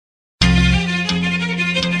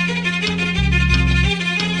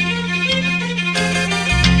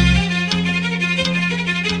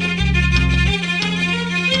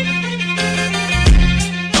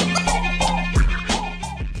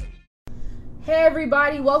Hey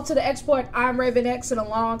everybody, welcome to the Export. I'm Raven X, and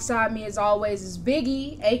alongside me as always is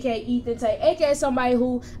Biggie, aka Ethan Tay, aka somebody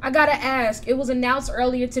who I gotta ask. It was announced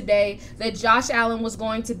earlier today that Josh Allen was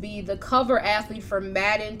going to be the cover athlete for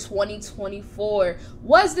Madden 2024.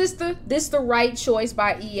 Was this the right choice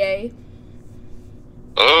by EA?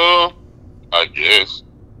 Uh, I guess.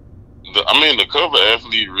 The cover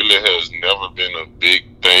athlete really has never been a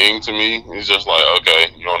big thing to me. It's just like,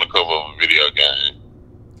 okay, you're on the cover of a video game.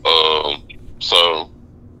 Um, so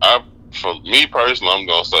for me personally, I'm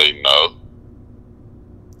gonna say no.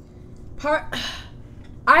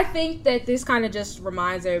 I think that this kind of just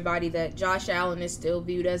reminds everybody that Josh Allen is still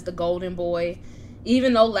viewed as the golden boy,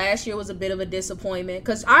 even though last year was a bit of a disappointment.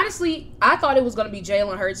 Because honestly, I thought it was going to be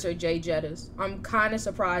Jalen Hurts or Jay Jettis. I'm kind of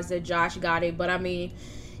surprised that Josh got it, but I mean,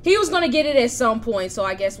 he was going to get it at some point, so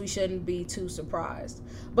I guess we shouldn't be too surprised.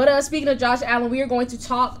 But speaking of Josh Allen, we are going to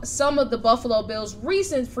talk some of the Buffalo Bills'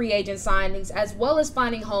 recent free agent signings, as well as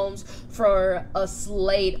finding homes for a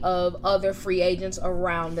slate of other free agents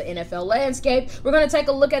around the NFL landscape. We're going to take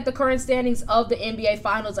a look at the current standings of the NBA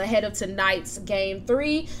Finals ahead of tonight's Game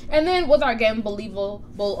 3. And then with our Game Believable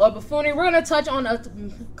or Buffoonery, we're going to touch on a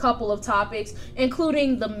couple of topics,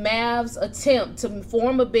 including the Mavs' attempt to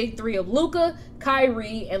form a big three of Luka,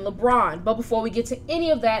 Kyrie, and LeBron. But before we get to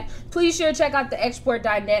any of that, please sure to check out the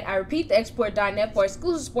Export.net. I repeat, the Export.net for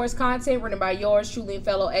exclusive sports content written by yours truly and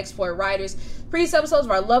fellow Export writers, previous episodes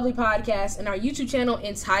of our lovely podcast, and our YouTube channel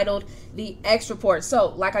entitled The X Report.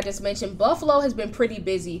 So, like I just mentioned, Buffalo has been pretty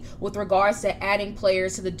busy with regards to adding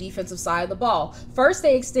players to the defensive side of the ball. First,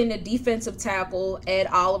 they extended defensive tackle Ed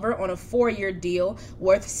Oliver on a 4-year deal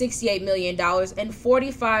worth $68 million and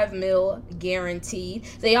 $45 million guaranteed.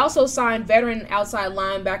 They also signed veteran outside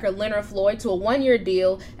linebacker Leonard Floyd to a 1-year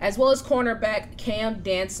deal, as well as cornerback Cam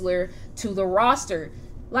Dantzler to the roster.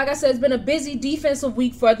 Like I said, it's been a busy defensive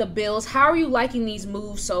week for the Bills. How are you liking these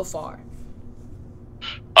moves so far?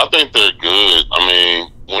 I think they're good. I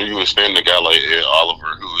mean, when you extend a guy like Ed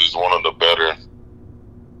Oliver, who is one of the better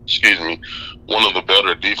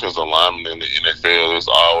defensive linemen in the NFL, it's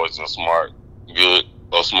always a smart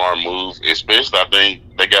move. Especially, I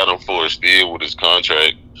think they got him for a steal with his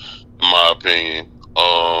contract, in my opinion.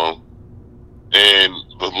 And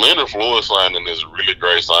the Leonard Floyd signing is a really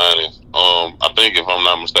great signing. I think if I'm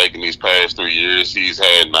not mistaken, these past 3 years, he's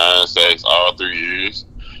had 9 sacks all 3 years.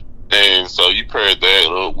 And so you pair that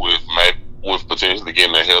up with potentially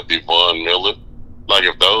getting a healthy Von Miller. Like,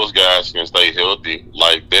 if those guys can stay healthy,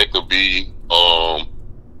 like, that could be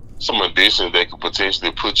some additions that could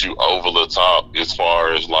potentially put you over the top as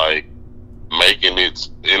far as, like, making it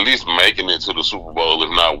to the Super Bowl, if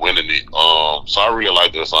not winning it. So I really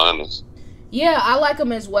like their signings. Yeah, I like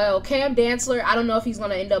him as well. Cam Dantzler, I don't know if he's going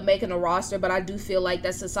to end up making a roster, but I do feel like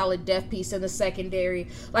that's a solid depth piece in the secondary.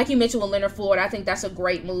 Like you mentioned with Leonard Floyd, I think that's a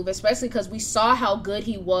great move, especially because we saw how good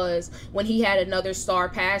he was when he had another star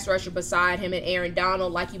pass rusher beside him, and Aaron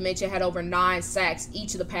Donald, like you mentioned, had over 9 sacks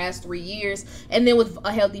each of the past 3 years. And then with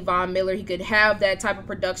a healthy Von Miller, he could have that type of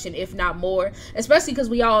production, if not more, especially because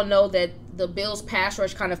we all know that the Bills' pass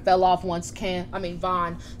rush kind of fell off once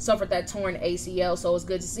Von suffered that torn ACL, so it's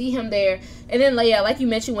good to see him there. And then, yeah, like you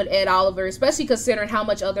mentioned with Ed Oliver, especially considering how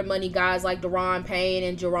much other money guys like Daron Payne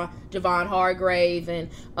and Javon Hargrave and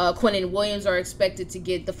Quinnen Williams are expected to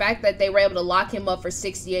get, the fact that they were able to lock him up for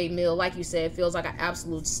 $68 million, like you said, feels like an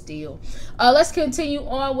absolute steal. Let's continue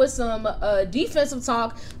on with some defensive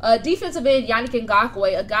talk. Defensive end Yannick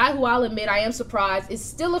Ngakoue, a guy who I'll admit I am surprised is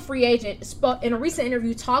still a free agent, in a recent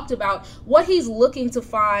interview talked about what he's looking to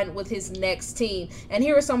find with his next team. And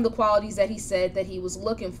here are some of the qualities that he said that he was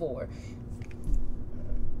looking for.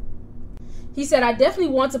 He said, I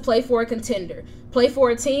definitely want to play for a contender, play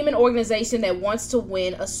for a team and organization that wants to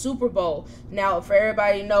win a Super Bowl. Now, for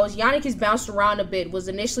everybody who knows, Yannick has bounced around a bit, was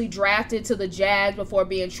initially drafted to the Jags before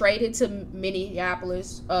being traded to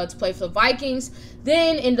Minneapolis to play for the Vikings,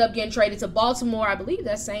 then ended up getting traded to Baltimore, I believe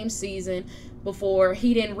that same season, before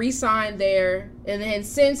he didn't re-sign there, and then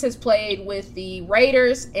since has played with the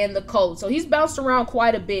Raiders and the Colts. So he's bounced around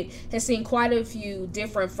quite a bit, has seen quite a few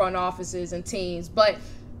different front offices and teams, but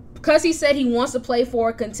because he said he wants to play for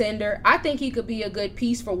a contender, I think he could be a good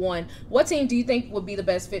piece for one. What team do you think would be the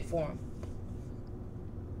best fit for him?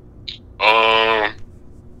 A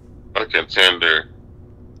contender.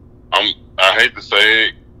 I hate to say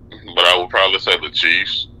it, but I would probably say the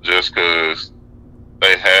Chiefs, just because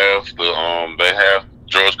they have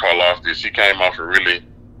George Karlaftis. He came off a really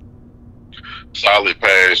solid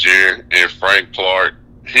past year, and Frank Clark.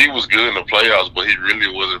 He was good in the playoffs, but he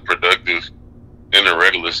really wasn't productive in the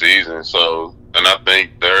regular season. So, and I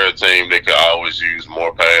think they're a team that could always use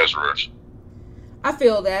more pass rush. I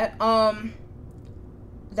feel that.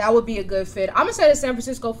 That would be a good fit. I'm going to say the San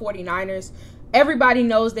Francisco 49ers. Everybody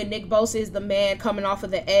knows that Nick Bosa is the man coming off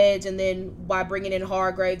of the edge, and then by bringing in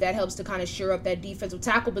Hargrave, that helps to kind of shore up that defensive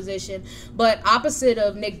tackle position. But opposite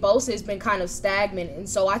of Nick Bosa has been kind of stagnant, and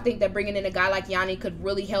so I think that bringing in a guy like Yanni could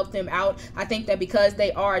really help them out. I think that because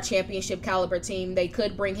they are a championship caliber team, they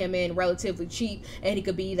could bring him in relatively cheap, and he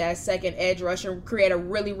could be that second edge rusher and create a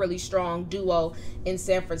really, really strong duo in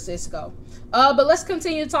San Francisco. But let's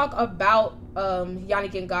continue to talk about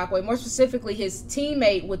Yannick Ngakoue, more specifically his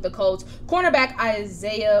teammate with the Colts, cornerback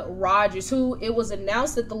Isaiah Rodgers, who it was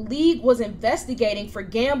announced that the league was investigating for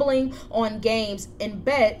gambling on games and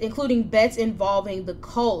including bets involving the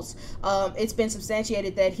Colts. It's been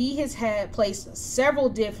substantiated that he has had placed several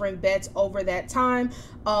different bets over that time.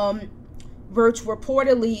 Which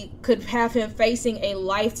reportedly could have him facing a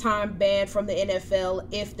lifetime ban from the NFL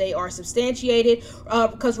if they are substantiated,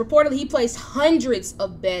 because reportedly he placed hundreds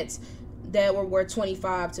of bets that were worth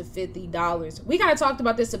 $25 to $50. We kind of talked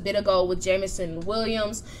about this a bit ago with Jameson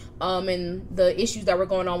Williams and the issues that were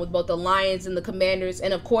going on with both the Lions and the Commanders,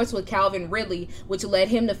 and of course with Calvin Ridley, which led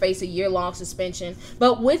him to face a year-long suspension.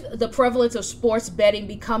 But with the prevalence of sports betting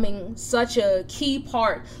becoming such a key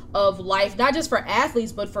part of life, not just for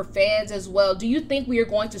athletes but for fans as well, do you think we are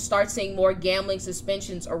going to start seeing more gambling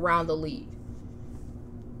suspensions around the league?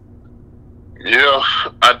 Yeah,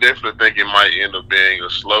 I definitely think it might end up being a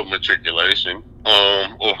slow matriculation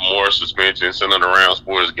of more suspensions centered around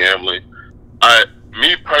sports gambling.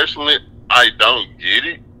 Me personally, I don't get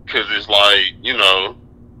it, because it's like,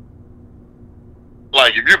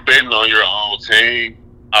 like if you're betting on your own team,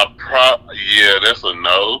 that's a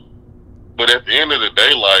no. But at the end of the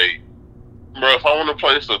day, like, bro, if I want to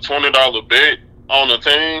place a $20 bet on a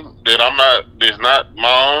team that's not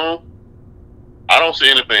my own, I don't see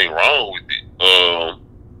anything wrong with it.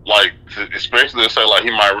 Especially to say like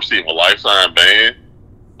he might receive a lifetime ban.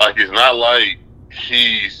 Like it's not like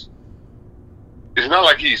he's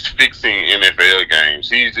fixing NFL games.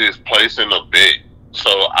 He's just placing a bet. So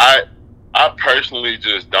I personally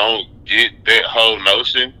just don't get that whole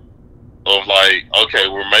notion of like, okay,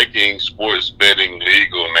 we're making sports betting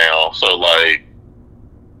legal now. So like,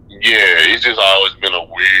 yeah, it's just always been a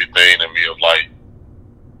weird thing to me of like,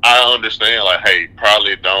 I understand like, hey,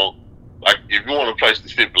 probably don't, like if you want to place the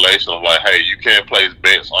stipulation of like, hey, you can't place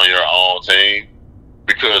bets on your own team,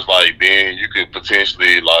 because like then you could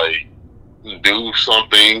potentially like do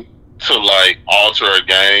something to like alter a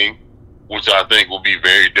game, which I think will be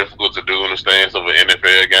very difficult to do in the stance of an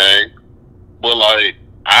NFL game. But like,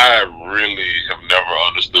 I really have never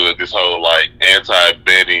understood this whole like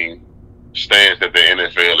anti-betting stance that the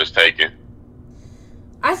NFL is taking.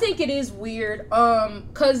 I think it is weird,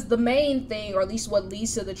 because the main thing, or at least what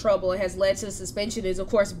leads to the trouble and has led to the suspension, is, of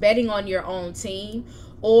course, betting on your own team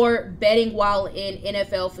or betting while in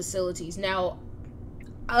NFL facilities. Now,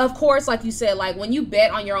 of course, like you said, like when you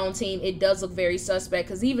bet on your own team, it does look very suspect,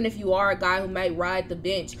 because even if you are a guy who might ride the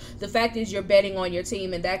bench, the fact is you're betting on your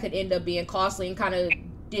team, and that could end up being costly and kind of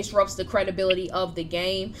disrupts the credibility of the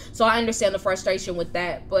game. So I understand the frustration with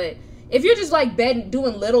that, but if you're just like betting,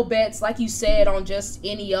 doing little bets, like you said, on just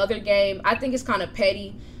any other game, I think it's kind of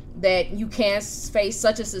petty that you can't face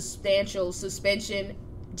such a substantial suspension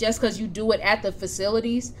just because you do it at the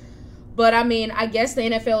facilities. But I mean, I guess the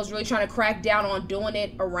NFL is really trying to crack down on doing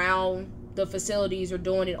it around the facilities or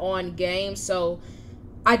doing it on games. So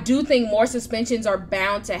I do think more suspensions are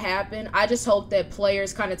bound to happen. I just hope that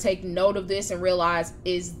players kind of take note of this and realize,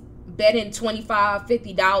 is betting $25,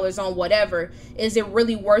 $50 on whatever, is it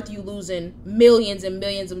really worth you losing millions and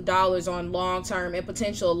millions of dollars on long-term and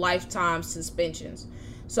potential lifetime suspensions?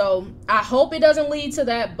 So I hope it doesn't lead to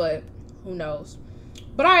that, but who knows?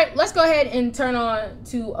 But all right, let's go ahead and turn on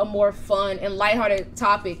to a more fun and lighthearted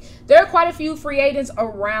topic. There are quite a few free agents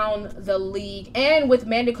around the league, and with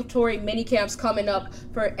mandatory minicamps coming up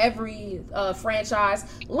for every franchise,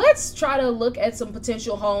 let's try to look at some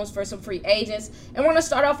potential homes for some free agents. And we're going to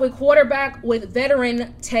start off with quarterback with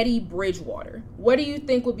veteran Teddy Bridgewater. What do you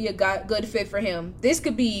think would be a good fit for him? This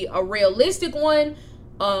could be a realistic one,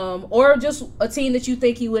 or just a team that you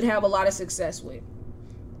think he would have a lot of success with.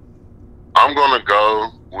 I'm going to go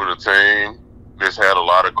with a team that's had a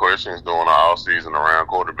lot of questions during the offseason around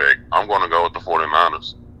quarterback. I'm going to go with the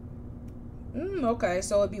 49ers. Okay,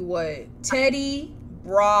 so it'd be what? Teddy,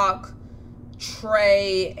 Brock,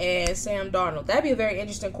 Trey, and Sam Darnold. That'd be a very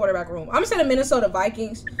interesting quarterback room. I'm going to say the Minnesota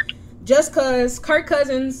Vikings, just because Kirk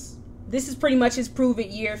Cousins, this is pretty much his prove-it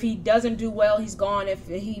year. If he doesn't do well, he's gone. If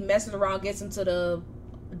he messes around, gets into the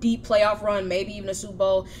deep playoff run, maybe even a Super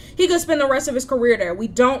Bowl. He could spend the rest of his career there. We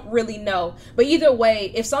don't really know. But either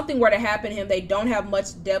way, if something were to happen to him, they don't have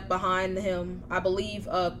much depth behind him. I believe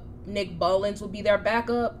Nick Mullins would be their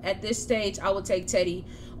backup. At this stage, I would take Teddy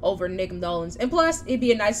over Nick Mullins. And plus, it'd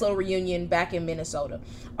be a nice little reunion back in Minnesota.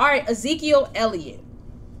 All right, Ezekiel Elliott.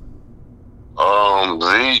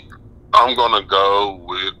 Zeke, I'm gonna go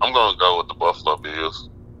with the Buffalo Bills.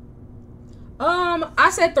 I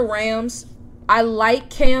said the Rams. I like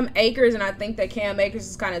Cam Akers, and I think that Cam Akers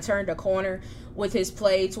has kind of turned a corner with his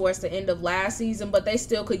play towards the end of last season, but they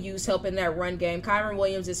still could use help in that run game. Kyron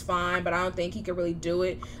Williams is fine, but I don't think he could really do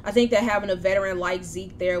it. I think that having a veteran like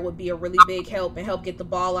Zeke there would be a really big help and help get the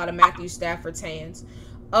ball out of Matthew Stafford's hands.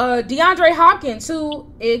 DeAndre Hopkins, who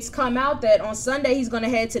it's come out that on Sunday he's going to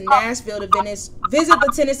head to Nashville to visit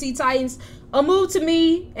the Tennessee Titans. A move to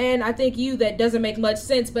me, and I think you, that doesn't make much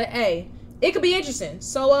sense, but hey, it could be interesting.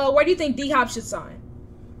 So where do you think D-Hop should sign?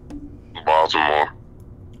 Baltimore.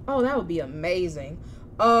 Oh, that would be amazing.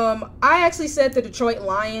 I actually said the Detroit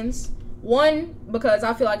Lions. One, because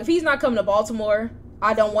I feel like if he's not coming to Baltimore,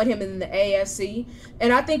 I don't want him in the AFC.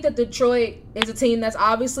 And I think that Detroit is a team that's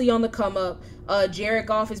obviously on the come up. Jared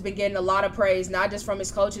Goff has been getting a lot of praise, not just from his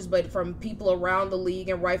coaches, but from people around the league,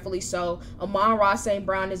 and rightfully so. Amon-Ra St.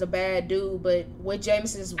 Brown is a bad dude, but with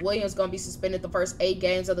Jameson Williams going to be suspended the first 8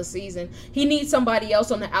 games of the season, he needs somebody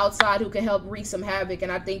else on the outside who can help wreak some havoc,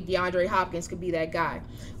 and I think DeAndre Hopkins could be that guy.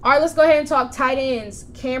 All right, let's go ahead and talk tight ends.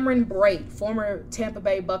 Cameron Brate, former Tampa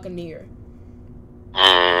Bay Buccaneer.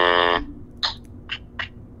 I'm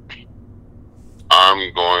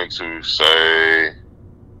going to say...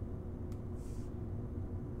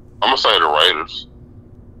 I'm going to say the Raiders.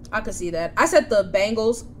 I could see that. I said the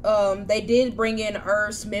Bengals. They did bring in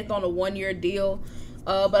Irv Smith on a 1-year deal.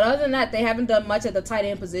 But other than that, they haven't done much at the tight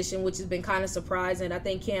end position, which has been kind of surprising. I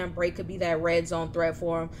think Cam Brate could be that red zone threat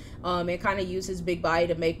for him and kind of use his big body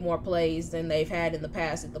to make more plays than they've had in the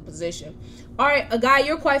past at the position. All right, a guy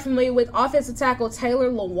you're quite familiar with, offensive tackle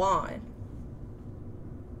Taylor Lewan.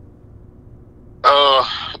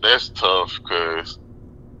 That's tough because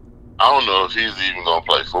I don't know if he's even going to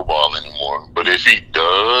play football anymore. But if he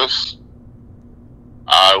does,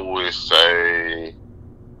 I would say...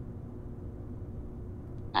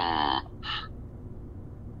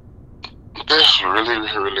 that's really,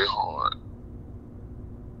 really hard.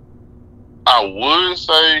 I would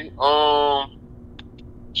say,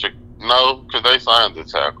 no, because they signed the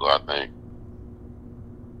tackle, I think.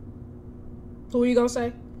 Who are you going to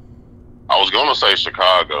say? I was going to say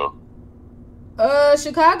Chicago.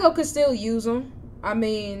 Chicago could still use them. I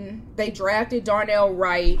mean, they drafted Darnell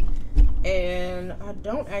Wright, and I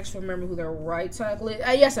don't actually remember who their right tackle is.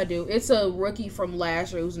 Yes, I do. It's a rookie from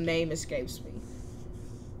last year whose name escapes me.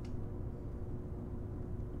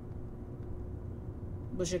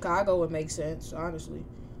 But Chicago would make sense, honestly.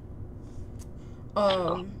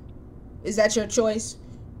 Is that your choice?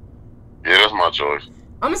 Yeah, that's my choice.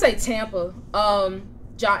 I'm gonna say Tampa.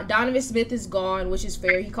 Donovan Smith is gone, which is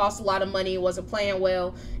fair. He cost a lot of money and wasn't playing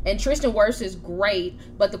well. And Tristan Wirfs is great,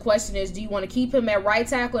 but the question is, do you want to keep him at right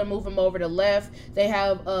tackle and move him over to left? They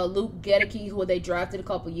have Luke Gedeke, who they drafted a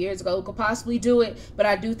couple years ago, who could possibly do it. But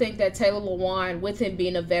I do think that Taylor Lewan, with him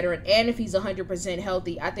being a veteran, and if he's 100%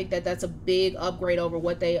 healthy, I think that that's a big upgrade over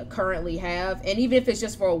what they currently have. And even if it's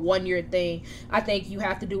just for a 1-year thing, I think you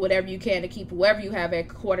have to do whatever you can to keep whoever you have at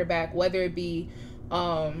quarterback, whether it be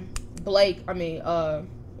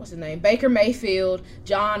what's his name? Baker Mayfield,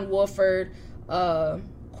 John Wolford,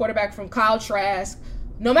 quarterback from Kyle Trask.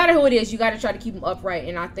 No matter who it is, you got to try to keep them upright,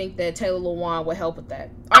 and I think that Taylor Lewan will help with that.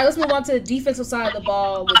 All right, let's move on to the defensive side of the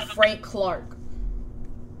ball with Frank Clark.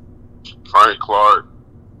 Frank Clark,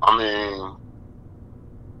 I mean,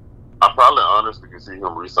 I probably honestly can see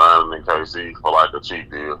him re-signing in KC for like a cheap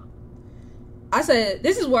deal. I said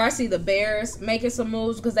this is where I see the Bears making some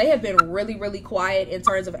moves because they have been really, really quiet in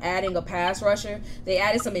terms of adding a pass rusher. They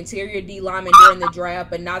added some interior D linemen during the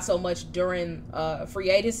draft, but not so much during free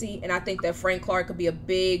agency. And I think that Frank Clark could be a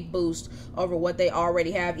big boost over what they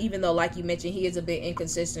already have, even though, like you mentioned, he is a bit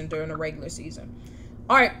inconsistent during the regular season.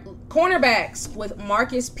 All right, cornerbacks with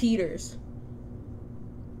Marcus Peters.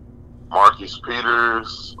 Marcus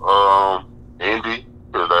Peters, Indy,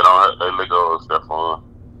 because they let go of Stephon.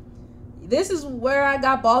 This is where I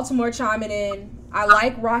got Baltimore chiming in. I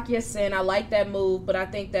like Rock Ya-Sin. I like that move, but I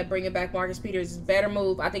think that bringing back Marcus Peters is a better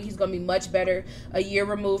move. I think he's going to be much better a year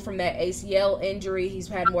removed from that ACL injury. He's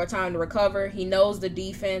had more time to recover. He knows the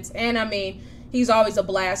defense. And, I mean, he's always a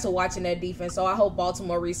blast to watching that defense, so I hope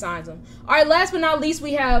Baltimore re-signs him. All right, last but not least,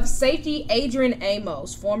 we have safety Adrian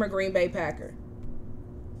Amos, former Green Bay Packer.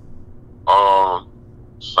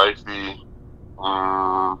 Safety,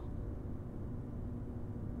 Mm,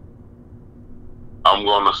 I'm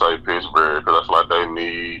going to say Pittsburgh because I feel like they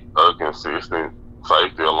need a consistent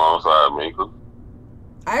safety alongside Minka.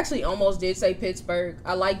 I actually almost did say Pittsburgh.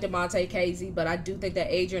 I like DeMonte Casey, but I do think that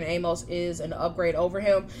Adrian Amos is an upgrade over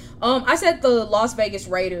him. I said the Las Vegas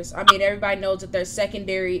Raiders. I mean, everybody knows that their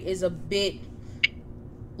secondary is a bit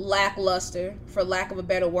lackluster, for lack of a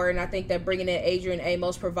better word, and I think that bringing in Adrian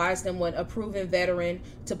Amos provides them with a proven veteran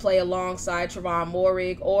to play alongside Trevon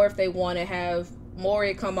Moehrig, or if they want to have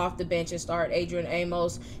Moehrig come off the bench and start Adrian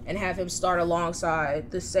Amos and have him start alongside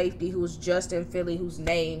the safety who's just in Philly, whose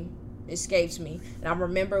name escapes me, and I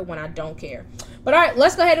remember when I don't care. But all right,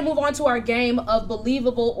 let's go ahead and move on to our game of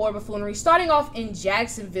believable or buffoonery. Starting off in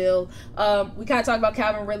Jacksonville, we kind of talked about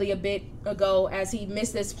Calvin Ridley a bit ago as he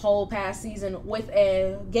missed this whole past season with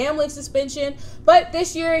a gambling suspension. But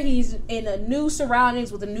this year he's in a new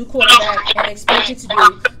surroundings with a new quarterback and expected to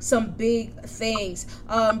do some big things.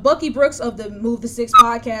 Bucky Brooks of the Move the Six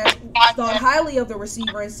podcast thought highly of the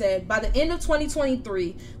receiver and said, by the end of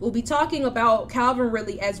 2023, we'll be talking about Calvin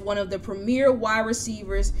Ridley as one of the premier wide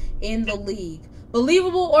receivers in the league.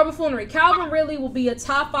 Believable or buffoonery? Calvin Ridley will be a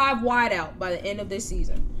top 5 wideout by the end of this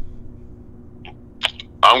season.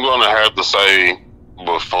 I'm going to have to say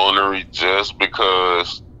buffoonery just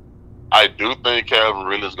because I do think Calvin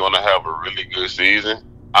Ridley is going to have a really good season.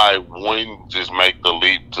 I wouldn't just make the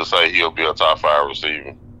leap to say he'll be a top 5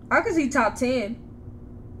 receiver. I could see top 10.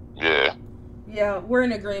 Yeah. Yeah, we're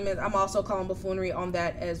in agreement. I'm also calling buffoonery on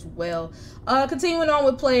that as well. Continuing on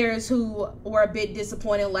with players who were a bit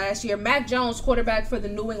disappointed last year. Mac Jones, quarterback for the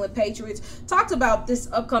New England Patriots, talked about this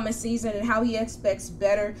upcoming season and how he expects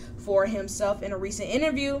better for himself in a recent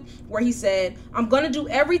interview where he said, I'm going to do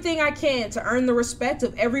everything I can to earn the respect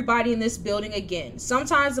of everybody in this building again.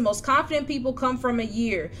 Sometimes the most confident people come from a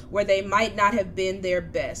year where they might not have been their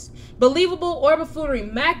best. Believable or buffoonery?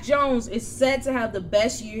 Mac Jones is set to have the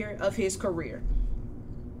best year of his career.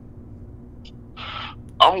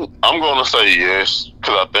 I'm going to say yes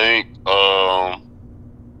because I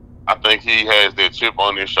think he has that chip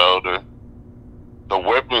on his shoulder. The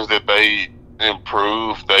weapons that they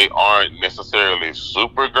improved, they aren't necessarily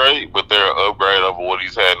super great, but they're an upgrade over what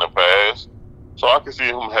he's had in the past. So I can see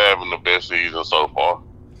him having the best season so far.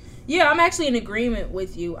 Yeah, I'm actually in agreement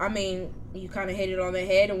with you. I mean, you kind of hit it on the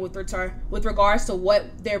head, and with regards to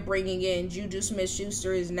what they're bringing in, Juju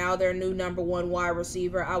Smith-Schuster is now their new number 1 wide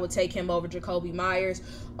receiver. I would take him over Jacoby Myers.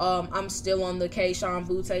 I'm still on the Kayshon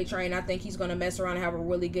Boutte train. I think he's going to mess around and have a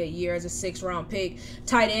really good year as a 6th-round pick.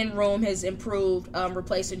 Tight end room has improved,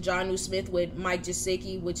 replacing Jonnu Smith with Mike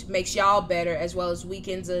Gesicki, which makes y'all better, as well as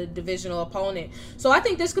weakens a divisional opponent. So I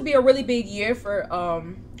think this could be a really big year for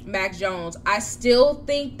Mac Jones. I still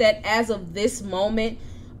think that as of this moment,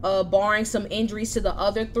 barring some injuries to the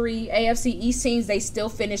other 3 AFC East teams, they still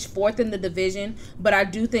finished 4th in the division. But I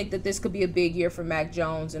do think that this could be a big year for Mac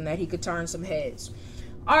Jones and that he could turn some heads.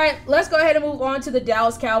 All right, let's go ahead and move on to the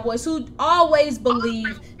Dallas Cowboys, who always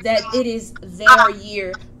believe that it is their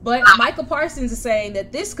year. But Michael Parsons is saying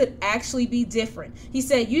that this could actually be different. He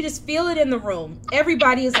said, you just feel it in the room.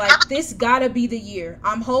 Everybody is like, this gotta be the year.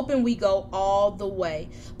 I'm hoping we go all the way.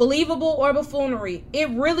 Believable or buffoonery? It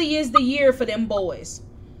really is the year for them boys.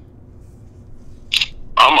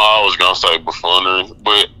 I'm always going to say buffoonery,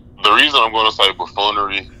 but the reason I'm going to say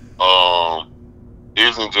buffoonery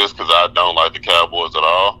isn't just because I don't like the Cowboys at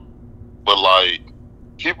all, but like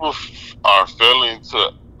people are failing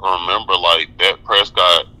to remember like Dak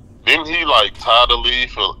Prescott. Didn't he like tie the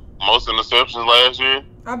lead for most interceptions last year?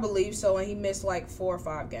 I believe so, and he missed like 4 or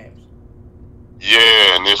 5 games.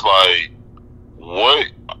 Yeah, and it's like, what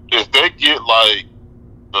if they get like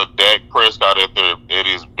the Dak Prescott at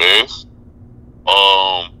his best?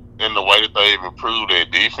 In the way that they've improved their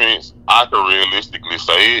defense, I could realistically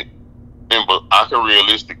say it, but I could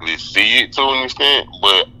realistically see it to an extent.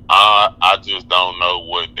 But I just don't know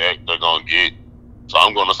what Dak they're gonna get, so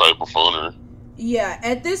I'm gonna say buffoonery. Yeah,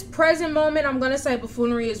 at this present moment, I'm gonna say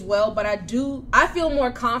buffoonery as well. But I feel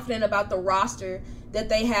more confident about the roster that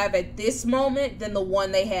they have at this moment than the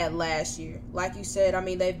one they had last year. Like you said, I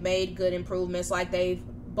mean, they've made good improvements. Like they've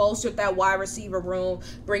bolstered that wide receiver room.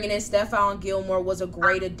 Bringing in Stephon Gilmore was a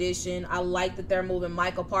great addition. I like that they're moving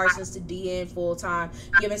Michael Parsons to DN full-time,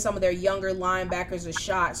 giving some of their younger linebackers a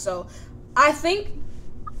shot. So I think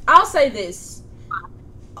I'll say this.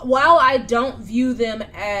 While I don't view them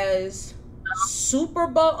as a Super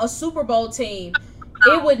Bowl team,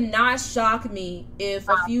 it would not shock me if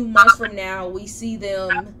a few months from now we see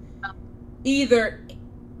them either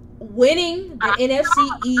winning the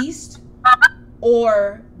NFC East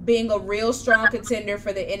or being a real strong contender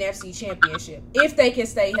for the NFC Championship, if they can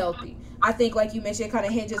stay healthy. I think, like you mentioned, it kind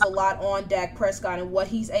of hinges a lot on Dak Prescott and what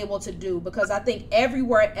he's able to do, because I think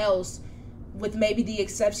everywhere else, with maybe the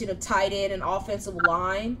exception of tight end and offensive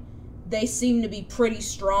line, they seem to be pretty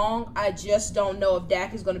strong. I just don't know if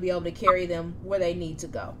Dak is going to be able to carry them where they need to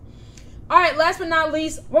go. All right, last but not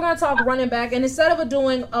least, we're going to talk running back. And instead of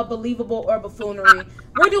doing a believable or buffoonery,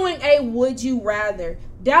 we're doing a would you rather.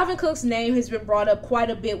 Dalvin Cook's name has been brought up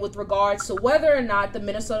quite a bit with regards to whether or not the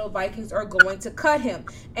Minnesota Vikings are going to cut him.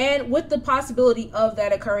 And with the possibility of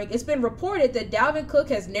that occurring, it's been reported that Dalvin Cook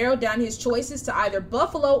has narrowed down his choices to either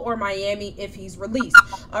Buffalo or Miami if he's released.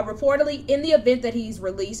 Reportedly, in the event that he's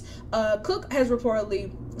released, Cook has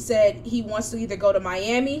reportedly said he wants to either go to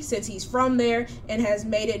Miami since he's from there and has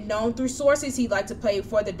made it known through sources he'd like to play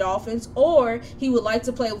for the Dolphins, or he would like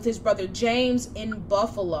to play with his brother James in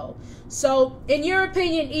Buffalo. So, in your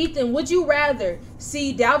opinion, Ethan, would you rather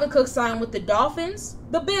see Dalvin Cook sign with the Dolphins,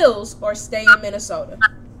 the Bills, or stay in Minnesota?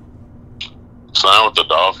 Sign with the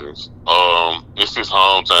Dolphins. It's his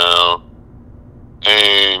hometown,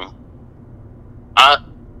 and I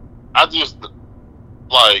just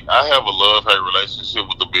I have a love-hate relationship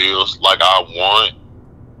with the Bills. I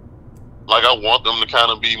want them to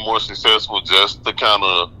kind of be more successful, just to kind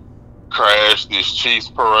of crash this Chiefs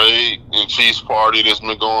parade and Chiefs party that's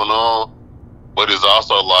been going on. But it's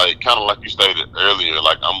also kind of like you stated earlier,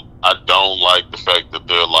 I don't like the fact that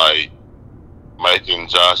they're making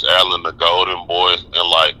Josh Allen the golden boy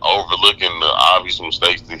and overlooking the obvious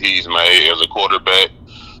mistakes that he's made as a quarterback,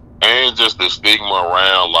 and just the stigma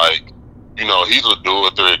around he's a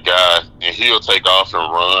do-it-threat guy, and he'll take off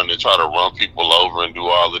and run and try to run people over and do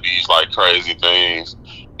all of these crazy things.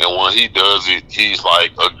 And when he does it, he's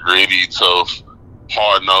a gritty, tough,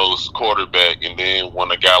 hard-nosed quarterback. And then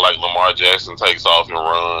when a guy like Lamar Jackson takes off and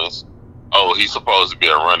runs, oh, he's supposed to be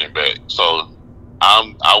a running back. So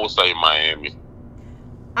I would say Miami.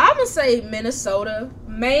 I would say Minnesota,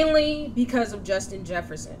 mainly because of Justin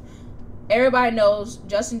Jefferson. Everybody knows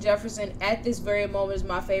Justin Jefferson at this very moment is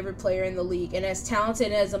my favorite player in the league. And as talented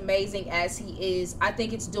and as amazing as he is, I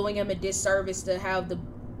think it's doing him a disservice to have the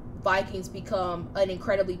Vikings become an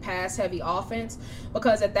incredibly pass-heavy offense,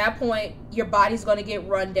 because at that point, your body's going to get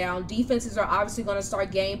run down. Defenses are obviously going to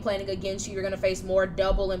start game planning against you. You're going to face more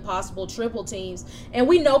double and possible triple teams. And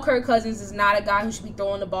we know Kirk Cousins is not a guy who should be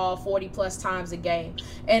throwing the ball 40-plus times a game.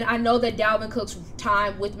 And I know that Dalvin Cook's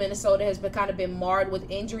time with Minnesota has been marred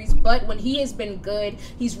with injuries, but when he has been good,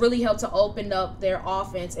 he's really helped to open up their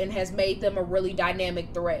offense and has made them a really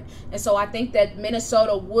dynamic threat. And so I think that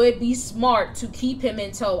Minnesota would be smart to keep him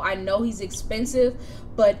in tow. I know he's expensive,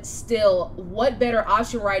 but still, what better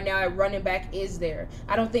option right now at running back is there?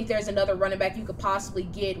 I don't think there's another running back you could possibly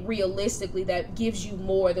get realistically that gives you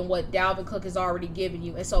more than what Dalvin Cook has already given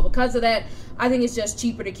you. And so because of that, I think it's just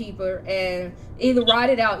cheaper to keep her and either ride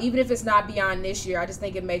it out, even if it's not beyond this year. I just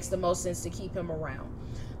think it makes the most sense to keep him around.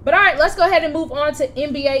 But all right, let's go ahead and move on to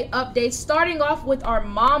NBA updates, starting off with our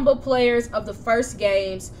Mamba players of the first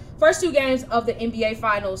two games of the NBA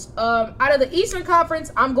Finals. Out of the Eastern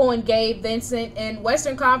Conference, I'm going Gabe Vincent. And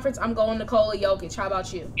Western Conference, I'm going Nikola Jokic. How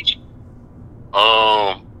about you?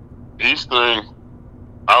 Eastern,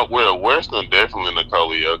 Western, definitely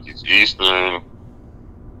Nikola Jokic. Eastern,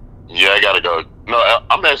 yeah, I got to go. No,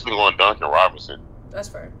 I'm actually going Duncan Robinson. That's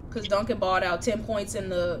fair, because Duncan balled out 10 points in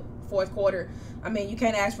the fourth quarter. I mean, you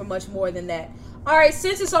can't ask for much more than that. All right,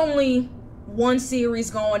 since it's only one series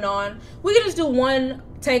going on, we can just do one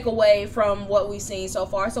takeaway from what we've seen so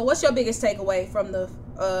far. So what's your biggest takeaway from the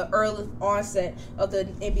early onset of the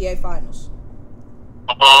NBA Finals?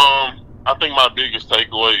 I think my biggest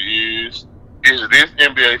takeaway is this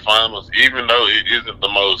NBA Finals, even though it isn't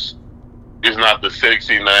it's not the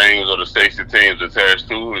sexy names or the sexy teams attached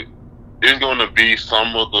to it, it's going to be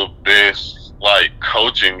some of the best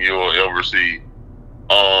coaching you'll ever see.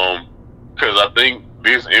 Because I think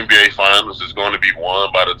this NBA Finals is going to be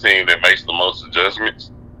won by the team that makes the most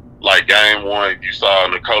adjustments. Game one, you saw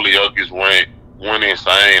Nikola Jokic went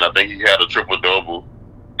insane. I think he had a triple-double.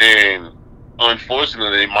 And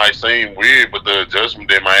unfortunately, it might seem weird, but the adjustment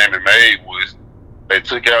that Miami made was they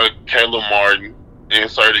took out Caleb Martin,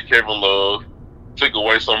 inserted Kevin Love, took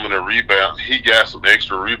away some of the rebounds. He got some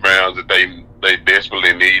extra rebounds that they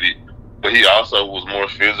desperately needed. But he also was more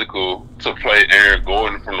physical to play Aaron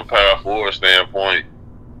Gordon from the power forward standpoint.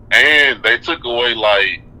 And they took away,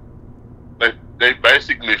 they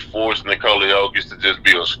basically forced Nikola Jokic to just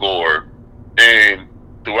be a scorer. And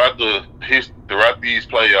throughout these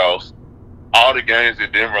playoffs, all the games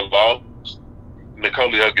that Denver lost,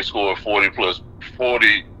 Nikola Jokic scored 40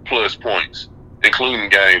 plus points, including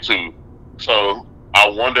game 2. So I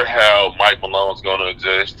wonder how Mike Malone's going to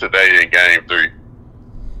adjust today in game 3.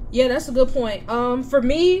 Yeah, that's a good point. For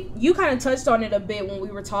me, you kind of touched on it a bit when we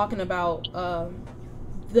were talking about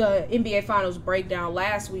the NBA Finals breakdown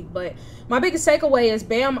last week, but my biggest takeaway is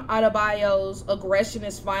Bam Adebayo's aggression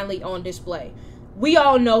is finally on display. We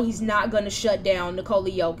all know he's not going to shut down Nikola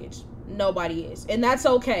Jokic. Nobody is. And that's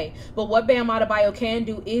okay. But what Bam Adebayo can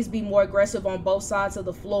do is be more aggressive on both sides of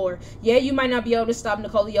the floor. Yeah, you might not be able to stop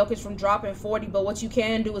Nikola Jokic from dropping 40, but what you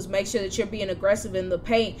can do is make sure that you're being aggressive in the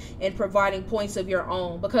paint and providing points of your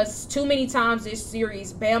own. Because too many times this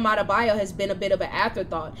series, Bam Adebayo has been a bit of an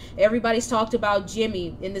afterthought. Everybody's talked about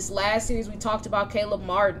Jimmy. In this last series, we talked about Caleb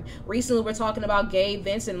Martin. Recently, we're talking about Gabe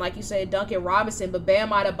Vincent, like you said, Duncan Robinson. But Bam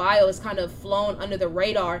Adebayo has kind of flown under the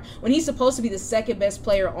radar when he's supposed to be the second best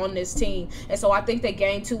player on this team. And so I think that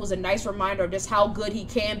game 2 was a nice reminder of just how good he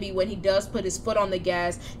can be when he does put his foot on the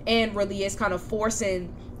gas and really is kind of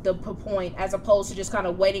forcing the point as opposed to just kind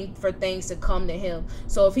of waiting for things to come to him.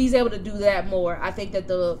 So if he's able to do that more, I think that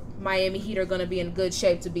the Miami Heat are going to be in good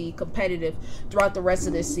shape to be competitive throughout the rest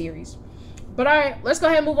of this series. But all right, let's go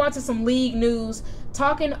ahead and move on to some league news,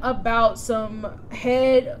 talking about some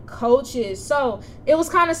head coaches. So it was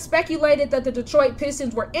kind of speculated that the Detroit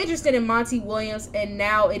Pistons were interested in Monty Williams, and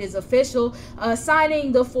now it is official,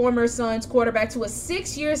 signing the former Suns quarterback to a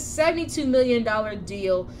 6-year, $72 million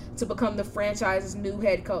deal to become the franchise's new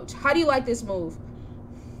head coach. How do you like this move?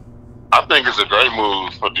 I think it's a great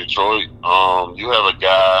move for Detroit. You have a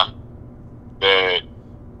guy that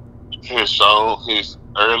has shown his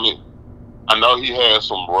early. I know he had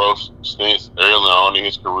some rough stints early on in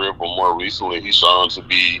his career, but more recently he's shown to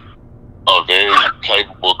be a very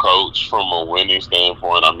capable coach from a winning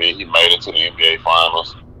standpoint. I mean, he made it to the NBA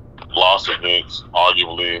Finals, lost against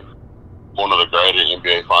arguably one of the greater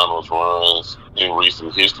NBA Finals runs in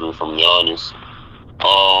recent history from Giannis.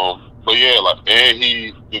 But yeah,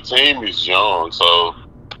 the team is young, so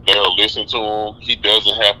they'll listen to him. He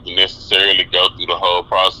doesn't have to necessarily go through the whole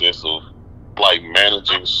process of like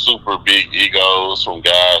managing super big egos from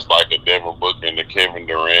guys like a Devin Booker and a Kevin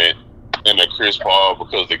Durant and a Chris Paul,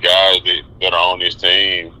 because the guys that are on this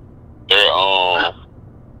team, they're young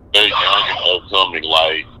and upcoming,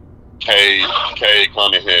 like Cade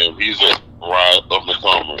Cunningham, he's a rise up and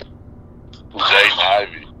comer. Jaden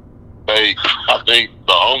Ivey. I think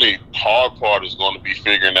the only hard part is going to be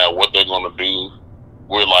figuring out what they're going to do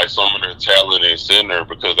with like some of their talent in center,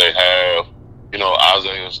 because they have,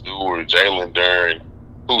 Isaiah Stewart, Jalen Duren,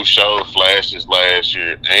 who showed flashes last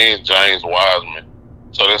year, and James Wiseman.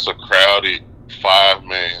 So that's a crowded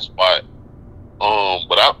 5-man spot.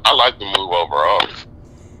 But I like the move overall.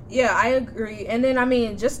 Yeah, I agree. And then,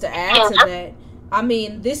 just to add to that,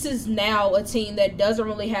 this is now a team that doesn't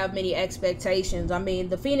really have many expectations.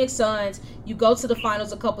 The Phoenix Suns, you go to the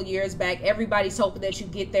finals a couple years back. Everybody's hoping that you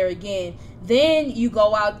get there again. Then you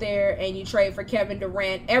go out there and you trade for Kevin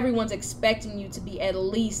Durant. Everyone's expecting you to be at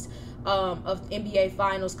least of NBA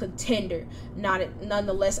Finals contender,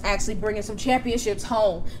 nonetheless actually bringing some championships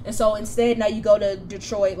home. And so instead, now you go to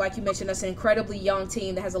Detroit, like you mentioned, that's an incredibly young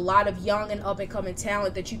team that has a lot of young and up-and-coming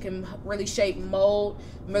talent that you can really shape and mold.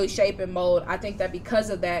 I think that because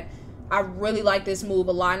of that, I really like this move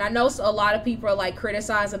a lot. And I know a lot of people are like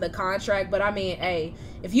criticizing the contract, but hey,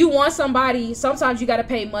 if you want somebody, sometimes you got to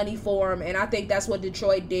pay money for them. And I think that's what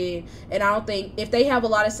Detroit did. And I don't think if they have a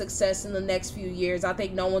lot of success in the next few years, I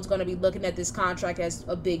think no one's going to be looking at this contract as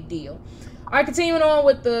a big deal. All right, continuing on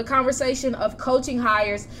with the conversation of coaching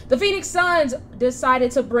hires, the Phoenix Suns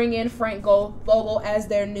decided to bring in Frank Vogel as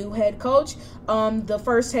their new head coach. The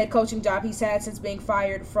first head coaching job he's had since being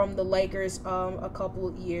fired from the Lakers a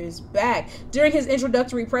couple years back. During his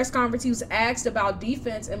introductory press conference, he was asked about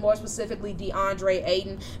defense and more specifically DeAndre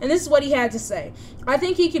Ayton. And this is what he had to say. I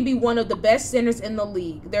think he can be one of the best centers in the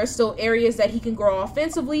league. There are still areas that he can grow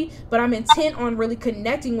offensively, but I'm intent on really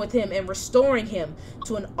connecting with him and restoring him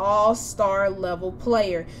to an all-star level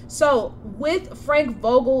player. So with Frank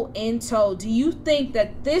Vogel in tow, do you think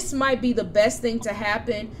that this might be the best thing to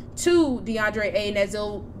happen to DeAndre Ayton, as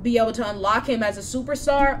they'll be able to unlock him as a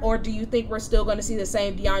superstar, or do you think we're still going to see the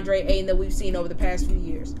same DeAndre Ayton that we've seen over the past few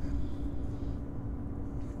years?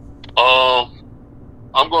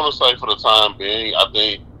 I'm going to say for the time being, I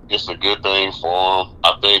think it's a good thing for him.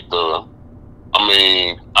 I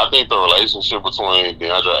think the relationship between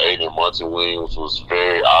DeAndre Ayton and Monty Williams was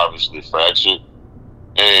very obviously fractured.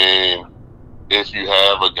 And if you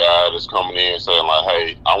have a guy that's coming in saying like,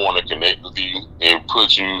 "Hey, I want to connect with you and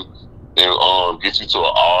put you and get you to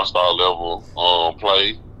an all-star level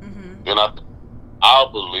play," then I'll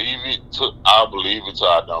believe it. I'll believe it till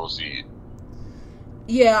I don't see it.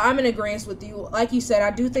 Yeah, I'm in agreement with you. Like you said,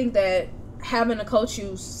 I do think that having a coach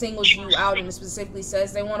who singles you out and specifically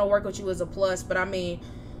says they want to work with you is a plus. But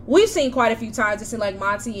we've seen quite a few times. It seemed like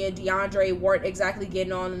Monty and DeAndre weren't exactly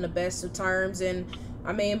getting on in the best of terms. And,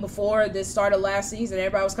 I mean, before the start of last season,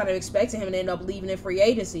 everybody was kind of expecting him to end up leaving in free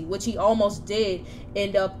agency, which he almost did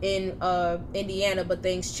end up in Indiana, but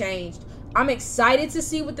things changed. I'm excited to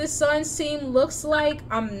see what this Suns team looks like.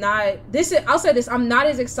 I'll say this, I'm not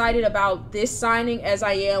as excited about this signing as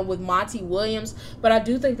I am with Monty Williams, but I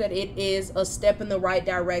do think that it is a step in the right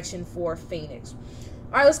direction for Phoenix.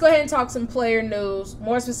 All right, let's go ahead and talk some player news,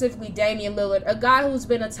 more specifically Damian Lillard, a guy who's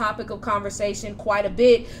been a topic of conversation quite a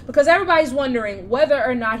bit because everybody's wondering whether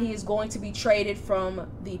or not he is going to be traded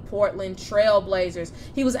from the Portland Trail Blazers.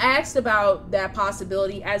 He was asked about that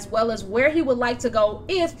possibility as well as where he would like to go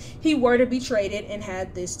if he were to be traded and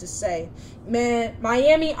had this to say. Man,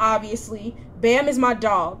 Miami, obviously. Bam is my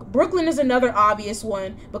dog. Brooklyn is another obvious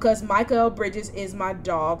one because Mikal Bridges is my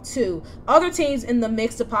dog too. Other teams in the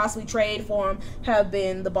mix to possibly trade for him have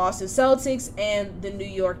been the Boston Celtics and the New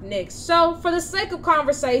York Knicks. So for the sake of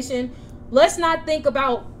conversation, let's not think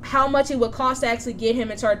about how much it would cost to actually get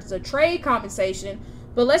him in terms of trade compensation,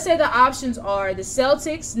 but let's say the options are the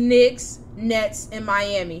Celtics, Knicks, Nets, and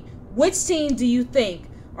Miami. Which team do you think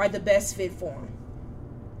are the best fit for him?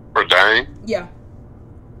 For Dame? Yeah.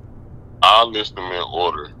 I'll list them in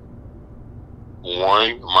order.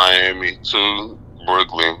 1, Miami. 2,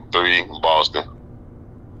 Brooklyn. 3, Boston.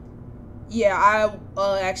 Yeah,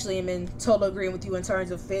 I actually am in total agreement with you in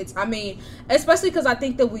terms of fits. I mean, especially because I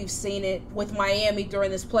think that we've seen it with Miami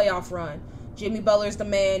during this playoff run. Jimmy Butler's the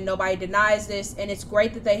man. Nobody denies this. And it's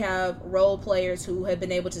great that they have role players who have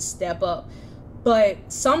been able to step up. But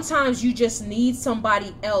sometimes you just need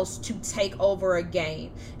somebody else to take over a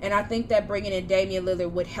game. And I think that bringing in Damian Lillard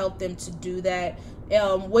would help them to do that.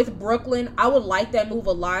 With Brooklyn, I would like that move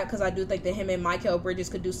a lot because I do think that him and Mikal Bridges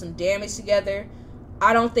could do some damage together.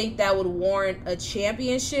 I don't think that would warrant a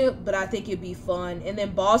championship, but I think it'd be fun. And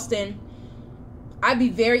then Boston, I'd be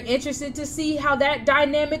very interested to see how that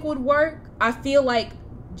dynamic would work. I feel like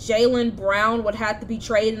Jaylen Brown would have to be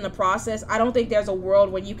traded in the process. I don't think there's a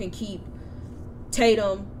world where you can keep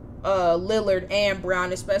Tatum, Lillard, and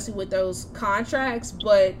Brown, especially with those contracts,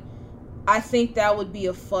 but I think that would be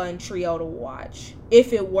a fun trio to watch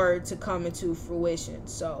if it were to come into fruition.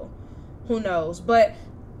 So, who knows? But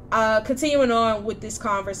continuing on with this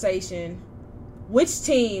conversation, which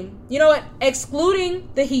team, you know what, excluding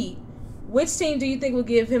the Heat, which team do you think will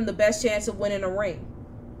give him the best chance of winning a ring?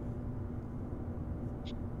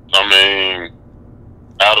 I mean,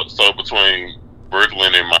 between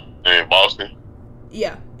Brooklyn and Boston?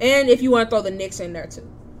 Yeah, and if you want to throw the Knicks in there too.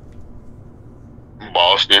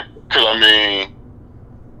 Boston. Because, I mean,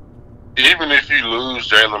 even if you lose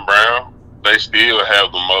Jaylen Brown, they still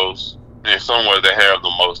have the most, in some ways, they have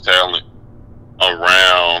the most talent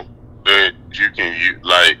around that you can use,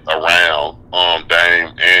 like, around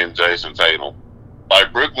Dame and Jason Tatum.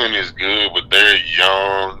 Like, Brooklyn is good, but they're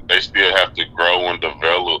young. They still have to grow and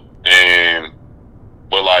develop.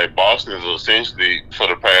 But, like, Boston is essentially, for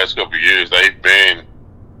the past couple of years, they've been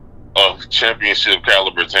a championship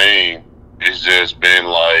caliber team. It's just been,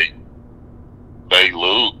 like,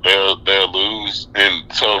 they'll lose in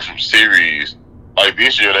tough series. Like,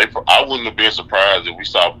 this year, I wouldn't have been surprised if we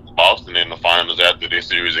saw Boston in the finals after this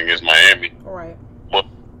series against Miami. Right. But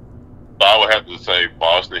I would have to say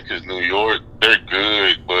Boston because New York, they're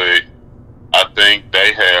good, but I think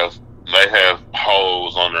they have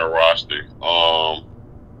holes on their roster.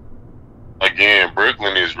 Again,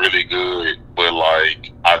 Brooklyn is really good, but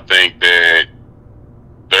like I think that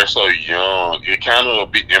they're so young. It kind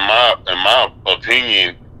of be, in my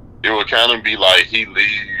opinion, it would kind of be like he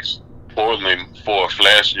leaves Portland for a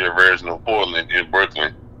flashier version of Portland in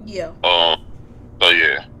Brooklyn. Yeah. So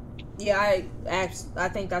yeah. Yeah, I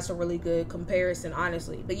think that's a really good comparison,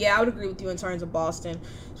 honestly. But yeah, I would agree with you in terms of Boston,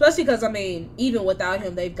 especially because I mean, even without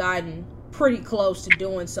him, they've gotten pretty close to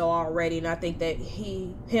doing so already, and I think that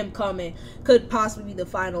him coming could possibly be the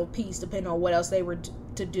final piece, depending on what else they were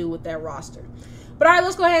to do with that roster. But all right,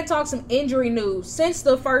 let's go ahead and talk some injury news. Since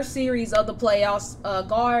the first series of the playoffs,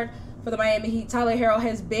 guard for the Miami Heat, Tyler Herro,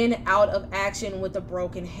 has been out of action with a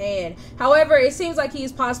broken hand. However, it seems like he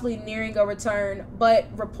is possibly nearing a return,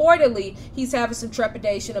 but reportedly, he's having some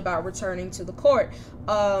trepidation about returning to the court.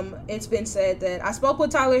 It's been said that I spoke with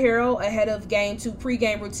Tyler Herro ahead of Game 2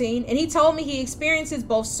 pregame routine, and he told me he experiences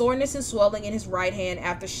both soreness and swelling in his right hand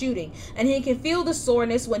after shooting, and he can feel the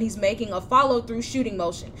soreness when he's making a follow-through shooting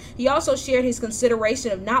motion. He also shared his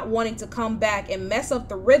consideration of not wanting to come back and mess up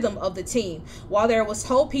the rhythm of the team. While there was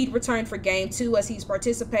hope he'd return return for game 2 as he's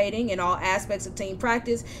participating in all aspects of team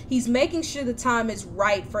practice. He's making sure the time is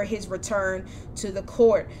right for his return to the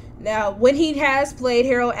court. Now, when he has played,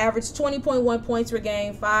 Harrell averaged 20.1 points per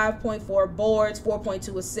game, 5.4 boards,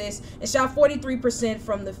 4.2 assists, and shot 43%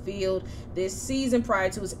 from the field this season prior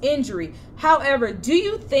to his injury. However, do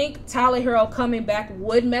you think Tyler Harrell coming back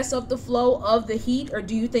would mess up the flow of the Heat, or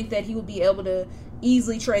do you think that he would be able to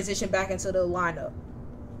easily transition back into the lineup?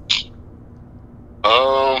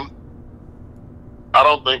 I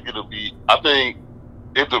don't think it'll be. I think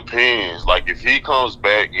it depends. Like, if he comes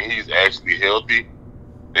back and he's actually healthy,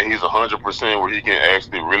 and he's 100% where he can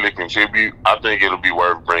actually really contribute, I think it'll be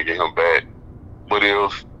worth bringing him back. But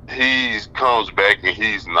if he comes back and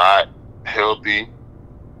he's not healthy,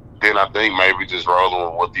 then I think maybe just rolling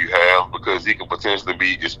with what you have, because he could potentially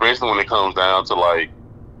be, especially when it comes down to, like,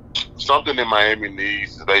 something that Miami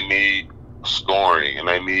needs is they need scoring and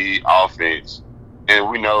they need offense. And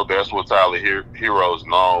we know that's what Tyler Herro's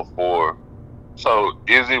known for. So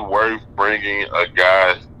is it worth bringing a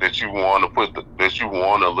guy that you want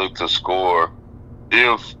to look to score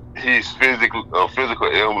if he's a physical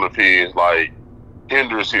element of his, like,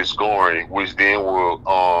 hinders his scoring, which then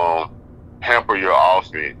will hamper your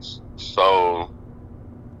offense? So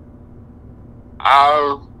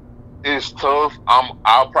it's tough.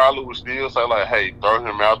 I probably would still say, like, hey, throw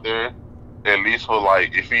him out there, at least for,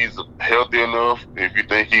 like, if he's healthy enough, if you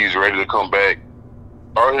think he's ready to come back,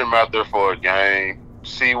 throw him out there for a game,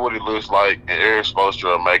 see what it looks like, and Eric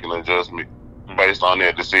Spoelstra will make an adjustment based on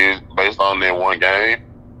that decision, based on that one game.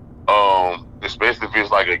 Especially if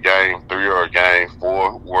it's like a game 3 or a game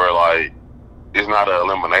 4, where, like, it's not an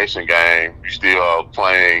elimination game. You're still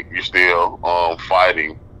playing. You're still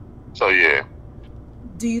fighting. So yeah.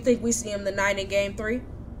 Do you think we see him tonight in game 3?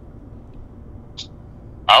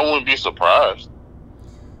 I wouldn't be surprised.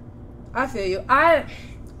 I feel you. I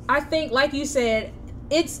think, like you said,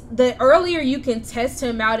 it's the earlier you can test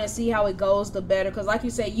him out and see how it goes, the better. Because, like you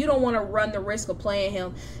said, you don't want to run the risk of playing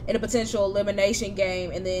him in a potential elimination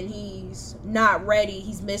game and then he's not ready,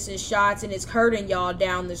 he's missing shots, and it's hurting y'all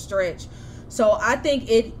down the stretch. So I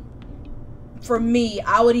think for me,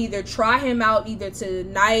 I would either try him out either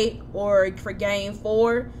tonight or for game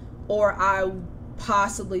 4, or I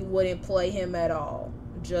possibly wouldn't play him at all,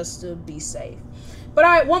 just to be safe. But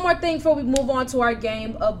all right, one more thing before we move on to our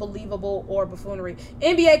game of believable or buffoonery.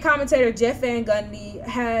 NBA commentator Jeff Van Gundy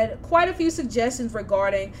had quite a few suggestions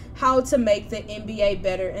regarding how to make the NBA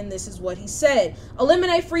better, and this is what he said.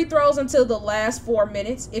 Eliminate free throws until the last 4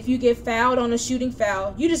 minutes. If you get fouled on a shooting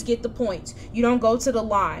foul, you just get the points. You don't go to the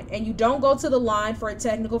line, and you don't go to the line for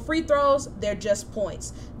technical free throws. They're just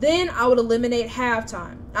points. Then I would eliminate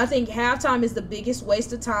halftime. I think halftime is the biggest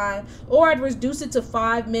waste of time, or I'd reduce it to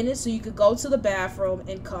 5 minutes so you could go to the bathroom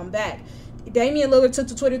and come back. Damian Lillard took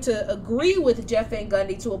to Twitter to agree with Jeff Van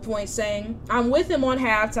Gundy to a point, saying, I'm with him on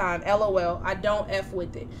halftime, LOL, I don't F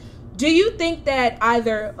with it. Do you think that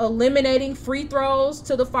either eliminating free throws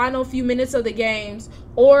to the final few minutes of the games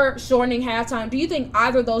or shortening halftime, do you think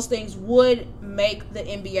either of those things would make the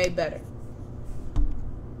NBA better?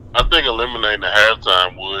 I think eliminating the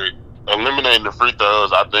halftime would. Eliminating the free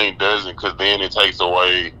throws, I think, doesn't, because then it takes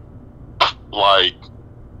away, like,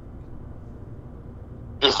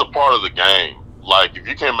 it's a part of the game. Like, if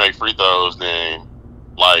you can't make free throws, then,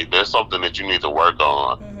 like, there's something that you need to work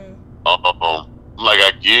on. Mm-hmm. Like,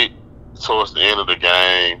 I get towards the end of the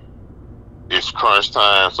game, it's crunch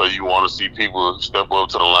time, so you want to see people step up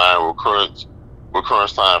to the line with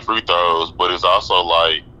crunch time free throws, but it's also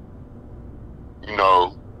like, you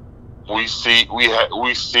know, we see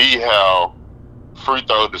how free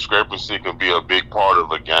throw discrepancy can be a big part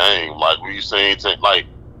of a game. Like, we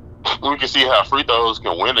can see how free throws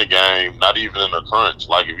can win a game, not even in a crunch.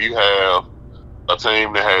 Like, if you have a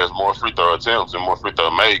team that has more free throw attempts and more free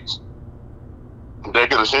throw makes, they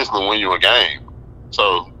can essentially win you a game.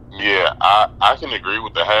 So yeah, I can agree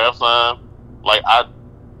with the halftime. Like,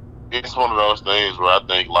 it's one of those things where I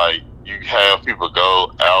think, like, you have people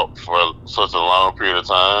go out for such a long period of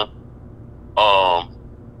time.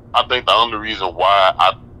 I think the only reason why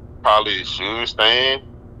I probably should stand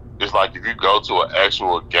is, like, if you go to an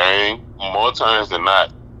actual game, more times than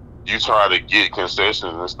not, you try to get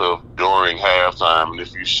concessions and stuff during halftime. And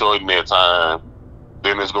if you shorten that time,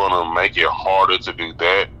 then it's going to make it harder to do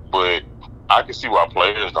that. But I can see why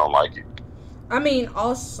players don't like it. I mean,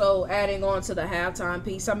 also adding on to the halftime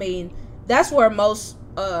piece, I mean, that's where most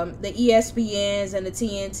the ESPNs and the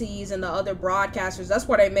TNTs and the other broadcasters, that's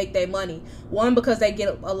where they make their money. One, because they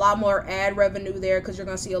get a lot more ad revenue there because you're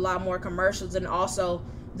going to see a lot more commercials, and also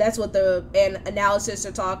that's what the analysts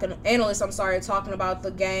are talking about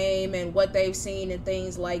the game and what they've seen and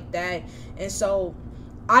things like that. And so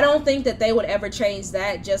I don't think that they would ever change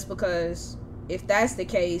that, just because if that's the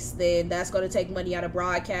case, then that's going to take money out of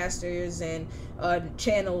broadcasters and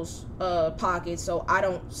channels pockets. So I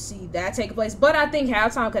don't see that taking place. But I think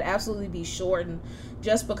halftime could absolutely be shortened,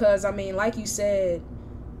 just because, I mean, like you said,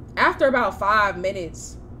 after about 5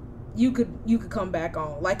 minutes, you could come back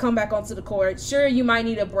on. Like, come back onto the court. Sure, you might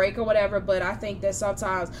need a break or whatever, but I think that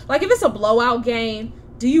sometimes, like, if it's a blowout game,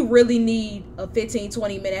 do you really need a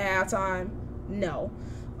 15-20 minute halftime? No.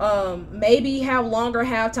 Maybe have longer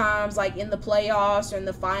half times, like in the playoffs or in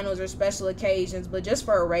the finals or special occasions, but just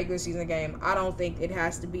for a regular season game, I don't think it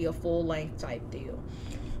has to be a full length type deal.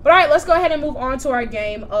 But all right, let's go ahead and move on to our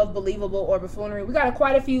game of believable or buffoonery. We got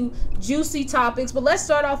quite a few juicy topics, but let's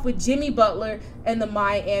start off with Jimmy Butler and the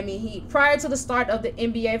Miami Heat. Prior to the start of the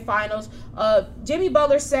NBA Finals, Jimmy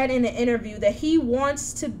Butler said in an interview that he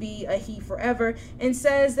wants to be a Heat forever and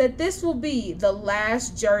says that this will be the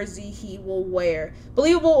last jersey he will wear.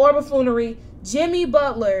 Believable or buffoonery, Jimmy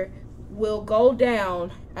Butler will go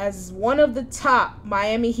down as one of the top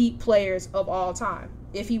Miami Heat players of all time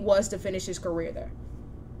if he was to finish his career there.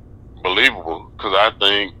 Believable, because I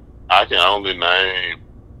think I can only name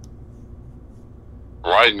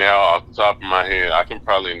right now off the top of my head, I can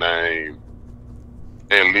probably name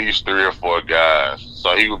at least 3 or 4 guys.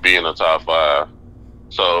 So he would be in the top 5.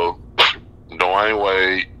 So Dwayne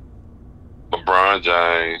Wade, LeBron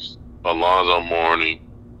James, Alonzo Mourning,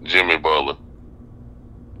 Jimmy Butler.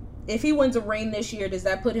 If he wins a ring this year, does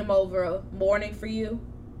that put him over Mourning for you?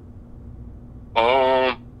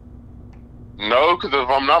 No, because if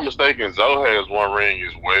I'm not mistaken, Zoe has 1 ring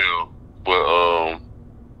as well. But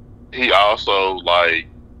he also, like,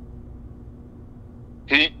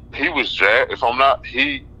 he was jacked. If I'm not,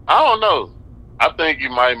 I don't know. I think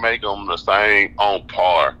you might make them the same on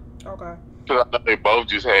par. Okay. Because I know they both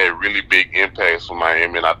just had really big impacts for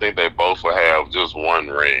Miami, and I think they both will have just 1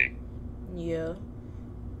 ring. Yeah.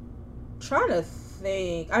 Trying to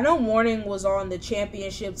think. I know Mourning was on the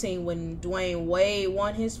championship team when Dwayne Wade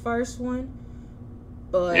won his first one.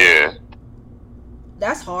 But yeah,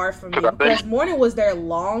 that's hard for me because Mourning was there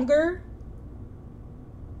longer,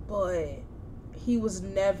 but he was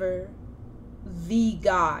never the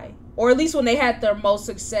guy. Or at least when they had their most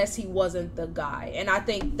success, he wasn't the guy. And I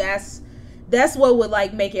think that's what would,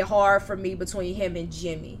 like, make it hard for me between him and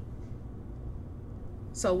Jimmy.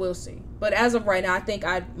 So we'll see. But as of right now, I think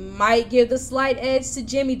I might give the slight edge to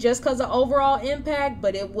Jimmy just because of overall impact,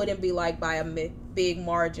 but it wouldn't be like by a big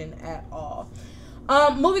margin at all.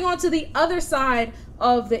 Moving on to the other side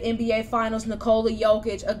of the NBA Finals, Nikola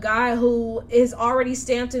Jokic, a guy who is already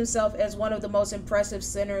stamped himself as one of the most impressive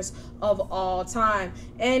centers of all time.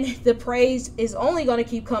 And the praise is only going to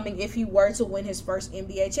keep coming if he were to win his first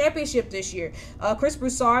NBA championship this year. Chris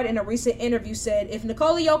Broussard, in a recent interview, said if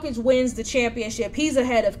Nikola Jokic wins the championship, he's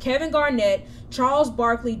ahead of Kevin Garnett, Charles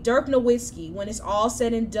Barkley, Dirk Nowitzki when it's all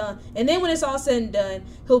said and done. And then when it's all said and done,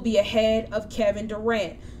 he'll be ahead of Kevin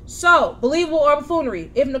Durant. So, believable or buffoonery,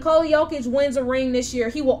 if Nikola Jokic wins a ring this year,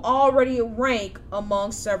 he will already rank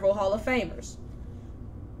among several Hall of Famers.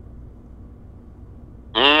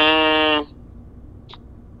 I'm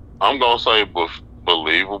going to say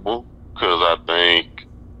believable, because I think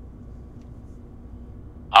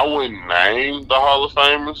I wouldn't name the Hall of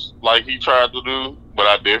Famers like he tried to do, but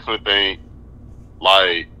I definitely think,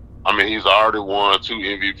 like, I mean, he's already won 2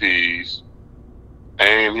 MVPs.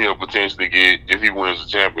 And he'll potentially get, if he wins the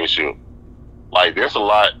championship. Like, there's a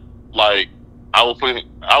lot. Like, I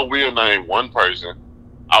will name one person.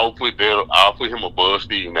 I'll put him above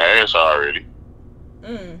Steve Nash already.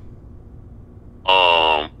 But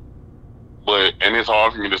it's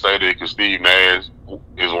hard for me to say that because Steve Nash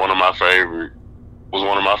was one of my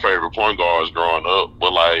favorite point guards growing up.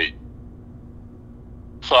 But, like,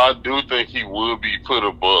 so I do think he would be put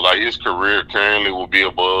above, like, his career currently will be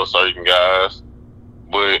above certain guys.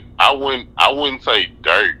 But I wouldn't say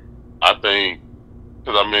Dirk. I think,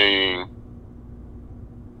 because I mean,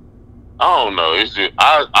 I don't know. It's just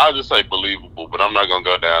I'll just say believable, but I'm not gonna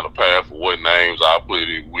go down the path of what names I put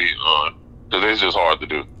it with, because it's just hard to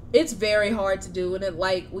do. It's very hard to do, and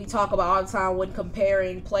like we talk about all the time when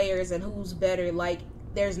comparing players and who's better, like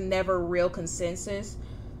there's never real consensus.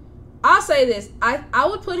 I'll say this: I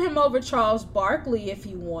would put him over Charles Barkley if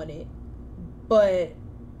he won it, but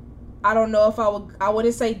I don't know if I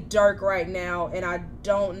wouldn't say Dirk right now, and I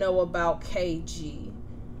don't know about KG.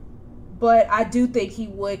 But I do think he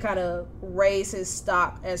would kind of raise his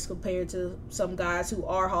stock as compared to some guys who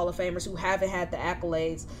are Hall of Famers who haven't had the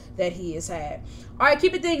accolades that he has had. All right,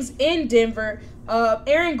 keeping things in Denver,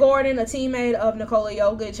 Aaron Gordon, a teammate of Nikola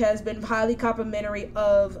Jokic, has been highly complimentary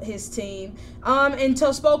of his team, and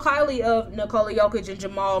so spoke highly of Nikola Jokic and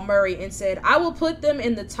Jamal Murray and said, "I will put them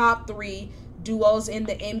in the top 3 duos in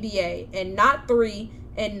the NBA, and not 3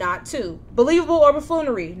 and not 2." Believable or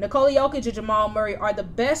buffoonery? Nikola Jokic and Jamal Murray are the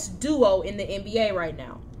best duo in the NBA right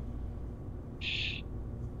now.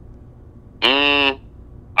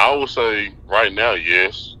 I would say right now,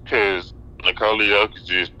 yes, because Nikola Jokic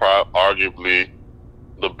is arguably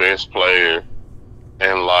the best player,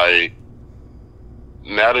 and like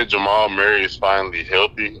now that Jamal Murray is finally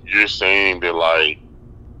healthy, you're seeing that like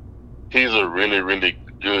he's a really, really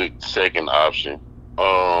good second option.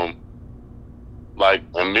 Like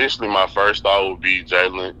initially, my first thought would be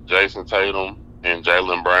Jason Tatum, and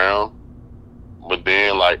Jaylen Brown. But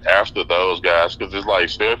then, like, after those guys, because it's like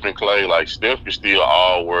Steph and Clay, like, Steph is still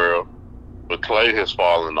all-world, but Clay has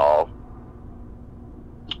fallen off.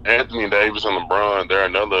 Anthony Davis and LeBron, they're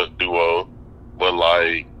another duo, but,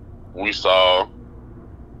 like, we saw,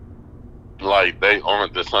 like, they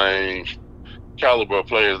aren't the same caliber of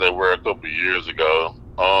players they were a couple of years ago.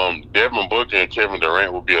 Devin Booker and Kevin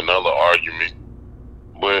Durant would be another argument,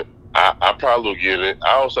 but I probably would get it.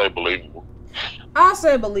 I would say believable. I'll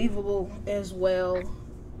say believable as well.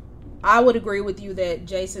 I would agree with you that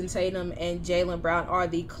Jason Tatum and Jaylen Brown are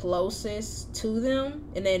the closest to them,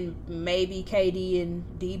 and then maybe KD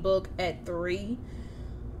and D-Book at 3.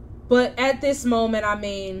 But at this moment, I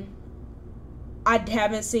mean, I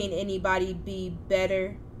haven't seen anybody be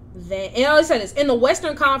better than, and I always say this, in the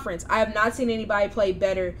Western Conference, I have not seen anybody play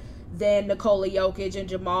better than Nikola Jokic, and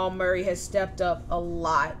Jamal Murray has stepped up a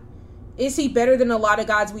lot. Is he better than a lot of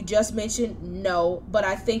guys we just mentioned? No, but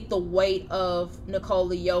I think the weight of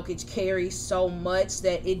Nikola Jokic carries so much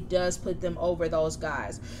that it does put them over those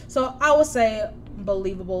guys. So I would say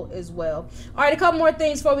believable as well. All right, a couple more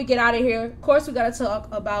things before we get out of here. Of course, we got to talk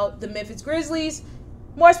about the Memphis Grizzlies.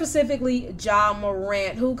 More specifically, Ja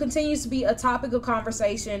Morant, who continues to be a topic of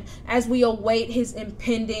conversation as we await his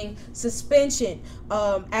impending suspension.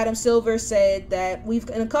 Adam Silver said that we've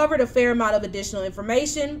uncovered a fair amount of additional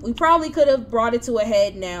information. We probably could have brought it to a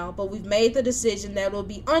head now, but we've made the decision that it will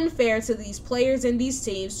be unfair to these players and these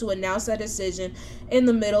teams to announce that decision in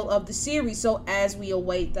the middle of the series. So as we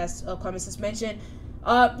await that upcoming suspension,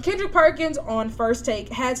 Kendrick Perkins on First Take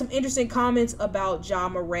had some interesting comments about Ja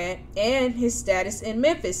Morant and his status in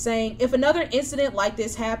Memphis, saying if another incident like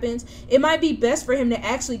this happens, it might be best for him to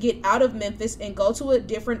actually get out of Memphis and go to a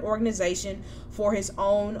different organization for his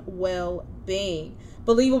own well-being.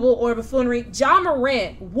 Believable or buffoonery? Ja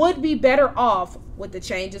Morant would be better off with the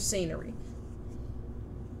change of scenery.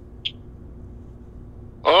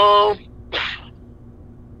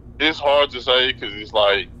 It's hard to say because it's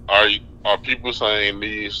like, are people saying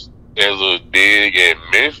this as a dig at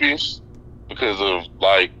Memphis because of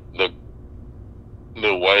like the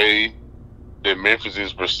way that Memphis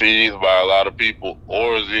is perceived by a lot of people,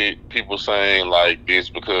 or is it people saying like this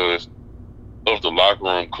because of the locker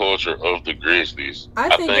room culture of the Grizzlies?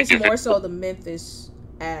 I think it's more so the Memphis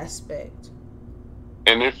aspect.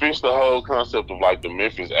 And if it's the whole concept of like the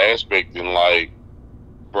Memphis aspect, and like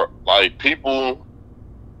people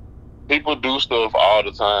do stuff all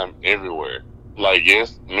the time everywhere. Like,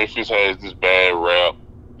 yes, Memphis has this bad rap.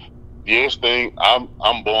 Yes,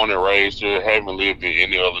 I'm born and raised here, haven't lived in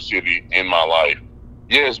any other city in my life.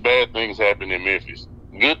 Yes, bad things happen in Memphis.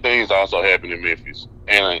 Good things also happen in Memphis.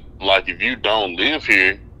 And like, if you don't live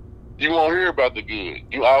here, you won't hear about the good.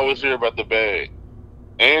 You always hear about the bad.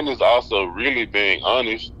 And it's also really being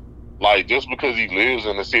honest. Like, just because he lives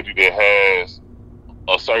in a city that has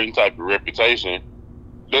a certain type of reputation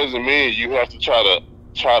doesn't mean you have to try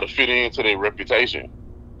to fit into their reputation.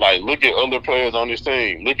 Like, look at other players on this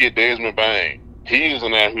team. Look at Desmond Bain. He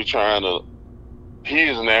isn't out here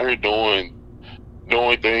doing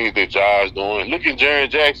things that Ja's doing. Look at Jaren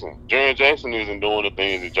Jackson. Jaren Jackson isn't doing the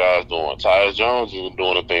things that Ja's doing. Tyus Jones isn't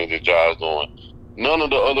doing the things that Ja's doing. None of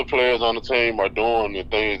the other players on the team are doing the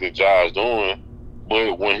things that Ja's doing.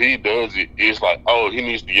 But when he does it, it's like, oh, he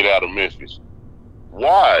needs to get out of Memphis.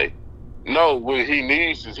 Why? No, what he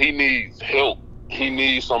needs help. He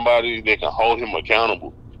needs somebody that can hold him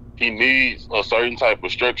accountable. He needs a certain type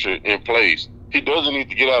of structure in place. He doesn't need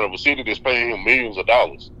to get out of a city that's paying him millions of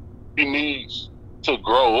dollars. He needs to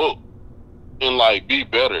grow up and like be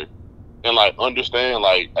better and like understand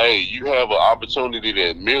like, hey, you have an opportunity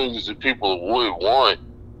that millions of people would want,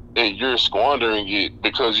 and you're squandering it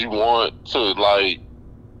because you want to like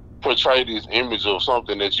portray this image of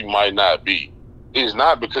something that you might not be. It's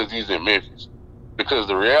not because he's in Memphis. Because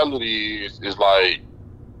the reality is like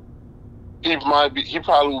he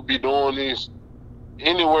probably would be doing this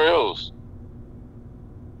anywhere else.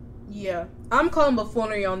 Yeah, I'm calling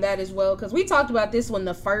buffoonery on that as well, because we talked about this when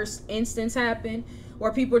the first instance happened,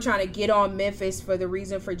 where people were trying to get on Memphis for the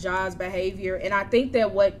reason for Ja's behavior. And I think that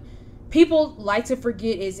what people like to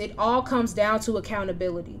forget is it all comes down to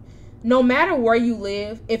accountability. No matter where you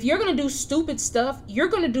live, if you're going to do stupid stuff, you're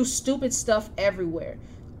going to do stupid stuff everywhere.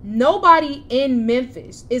 Nobody in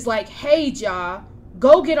Memphis is like, hey, Ja,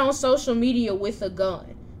 go get on social media with a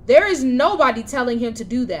gun. There is nobody telling him to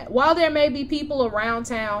do that. While there may be people around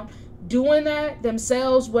town doing that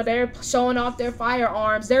themselves, where they're showing off their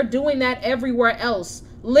firearms, they're doing that everywhere else.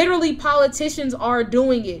 Literally, politicians are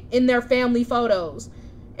doing it in their family photos.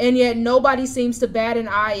 And yet nobody seems to bat an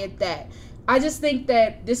eye at that. I just think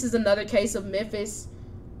that this is another case of Memphis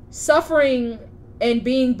suffering and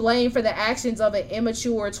being blamed for the actions of an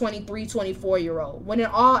immature 23, 24-year-old. When in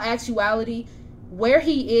all actuality, where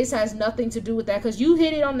he is has nothing to do with that. Because you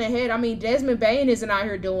hit it on the head. I mean, Desmond Bain isn't out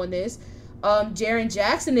here doing this. Jaren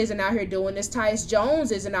Jackson isn't out here doing this. Tyus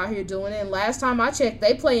Jones isn't out here doing it. And last time I checked,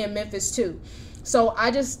 they play in Memphis too. So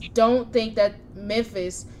I just don't think that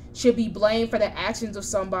Memphis should be blamed for the actions of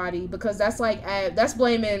somebody, because that's like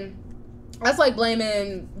blaming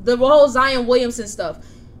the whole Zion Williamson stuff.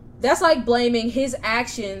 That's like blaming his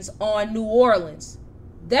actions on New Orleans.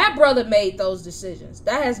 That brother made those decisions.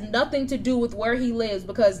 That has nothing to do with where he lives,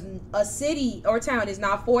 because a city or town is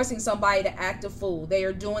not forcing somebody to act a fool. They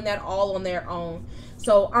are doing that all on their own.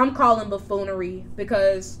 So I'm calling buffoonery,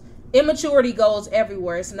 because immaturity goes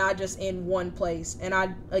everywhere. It's not just in one place. And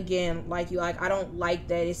I don't like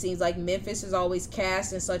that. It seems like Memphis is always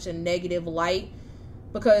cast in such a negative light,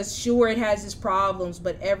 because sure, it has its problems,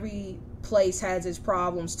 but every place has its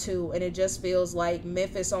problems too. And it just feels like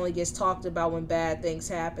Memphis only gets talked about when bad things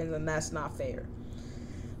happen, and that's not fair.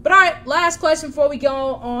 But all right, last question before we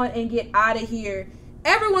go on and get out of here.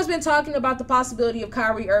 Everyone's been talking about the possibility of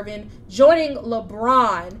Kyrie Irving joining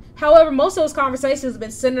LeBron. However, most of those conversations have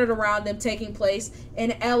been centered around them taking place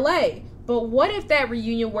in LA. But what if that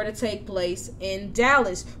reunion were to take place in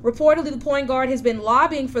Dallas? Reportedly, the point guard has been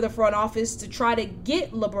lobbying for the front office to try to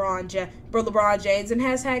get LeBron James, and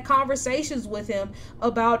has had conversations with him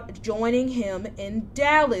about joining him in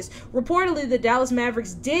Dallas. Reportedly, the Dallas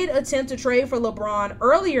Mavericks did attempt to trade for LeBron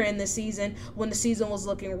earlier in the season when the season was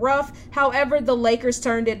looking rough. However, the Lakers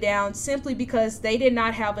turned it down simply because they did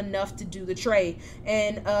not have enough to do the trade.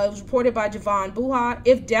 And it was reported by Javon Buha,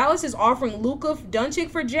 if Dallas is offering Luka Doncic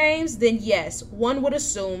for James, then yes, one would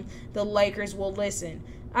assume the Lakers will listen.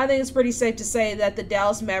 I think it's pretty safe to say that the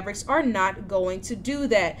Dallas Mavericks are not going to do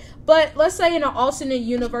that. But let's say in an alternate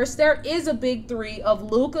universe, there is a big three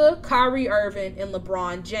of Luka, Kyrie Irving, and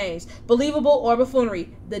LeBron James. Believable or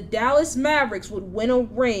buffoonery, the Dallas Mavericks would win a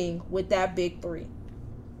ring with that big three.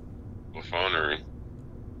 Buffoonery.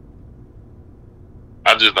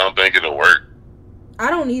 I just don't think it'll work. I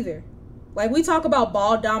don't either. Like, we talk about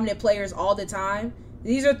ball-dominant players all the time.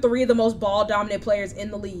 These are three of the most ball-dominant players in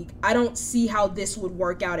the league. I don't see how this would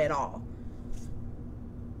work out at all.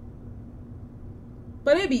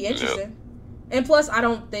 But it'd be interesting. Yeah. And plus, I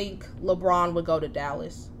don't think LeBron would go to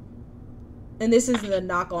Dallas. And this isn't a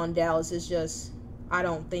knock on Dallas. It's just, I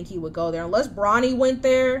don't think he would go there. Unless Bronny went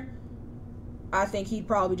there, I think he'd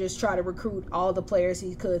probably just try to recruit all the players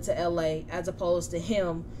he could to LA, as opposed to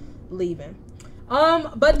him leaving.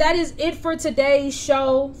 But that is it for today's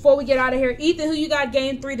show. Before we get out of here, Ethan, who you got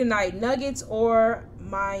game 3 tonight? Nuggets or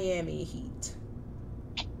Miami Heat?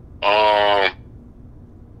 I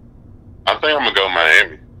think I'm gonna go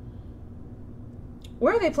Miami.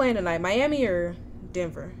 Where are they playing tonight? Miami or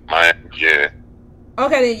Denver? Miami, yeah.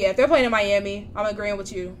 Okay, then yeah, if they're playing in Miami, I'm agreeing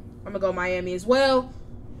with you. I'm gonna go Miami as well.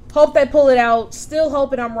 Hope they pull it out. Still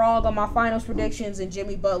hoping I'm wrong on my finals predictions and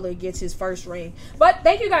Jimmy Butler gets his first ring. But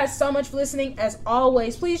thank you guys so much for listening. As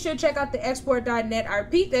always, please sure check out theexport.net. I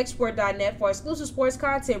repeat, theexport.net for exclusive sports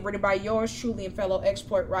content written by yours truly and fellow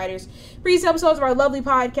export writers. Previous episodes of our lovely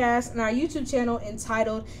podcast and our YouTube channel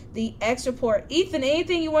entitled The X Report. Ethan,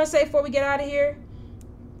 anything you want to say before we get out of here?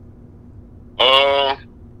 I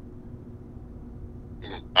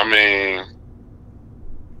mean,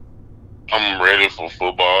 I'm ready for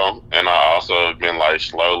football, and I also have been like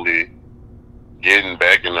slowly getting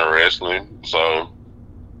back into wrestling, so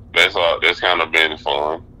that's kind of been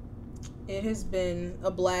fun. It has been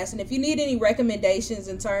a blast, and if you need any recommendations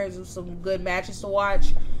in terms of some good matches to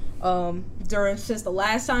watch since the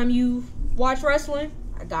last time you watched wrestling,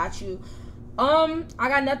 I got you. I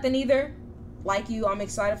got nothing either. Like you, I'm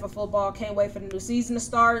excited for football. Can't wait for the new season to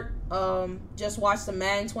start. Just watched the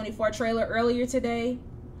Madden 24 trailer earlier today.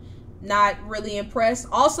 not really impressed.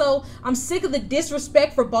 Also, I'm sick of the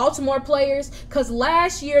disrespect for Baltimore players, because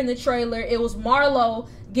last year in the trailer, it was Marlowe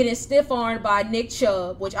getting stiff-armed by Nick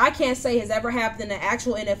Chubb, which I can't say has ever happened in an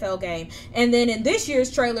actual NFL game. And then in this year's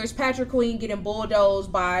trailers, Patrick Queen getting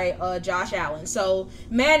bulldozed by Josh Allen. So,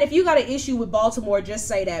 man, if you got an issue with Baltimore, just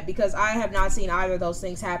say that, because I have not seen either of those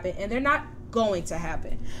things happen, and they're not going to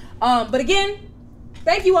happen. But again,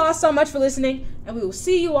 thank you all so much for listening, and we will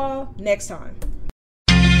see you all next time.